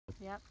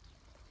Yep.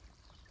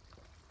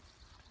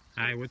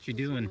 Hi, what you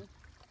doing?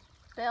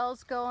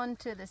 Belle's going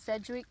to the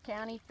Sedgwick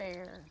County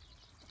Fair.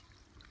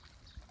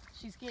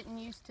 She's getting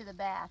used to the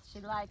bath.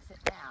 She likes it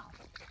now.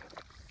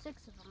 6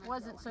 of them.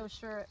 Wasn't so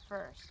sure at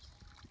first.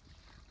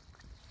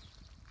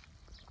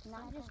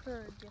 Not just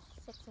her,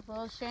 just 6 of them. A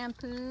little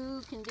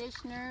shampoo,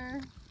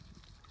 conditioner.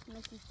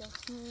 Make you feel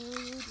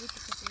smooth with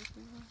the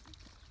conditioner.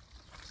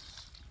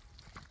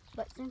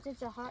 But since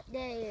it's a hot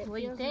day, it What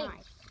do you feels think?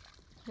 nice.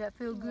 Does that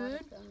feel good?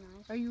 Feel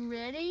nice. Are you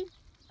ready?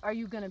 Are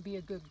you gonna be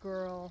a good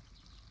girl?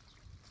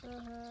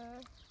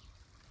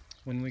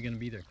 When are we gonna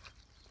be there?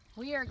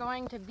 We are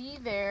going to be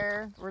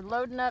there. We're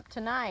loading up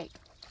tonight.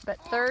 But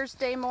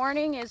Thursday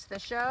morning is the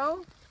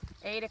show,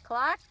 8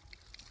 o'clock.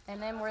 And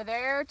then we're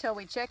there till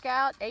we check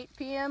out 8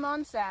 p.m.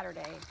 on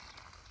Saturday.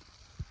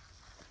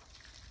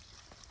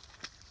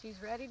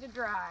 She's ready to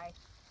dry.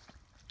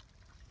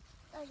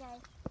 Okay.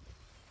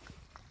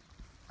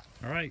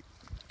 All right.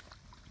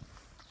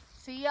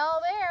 See y'all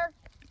there.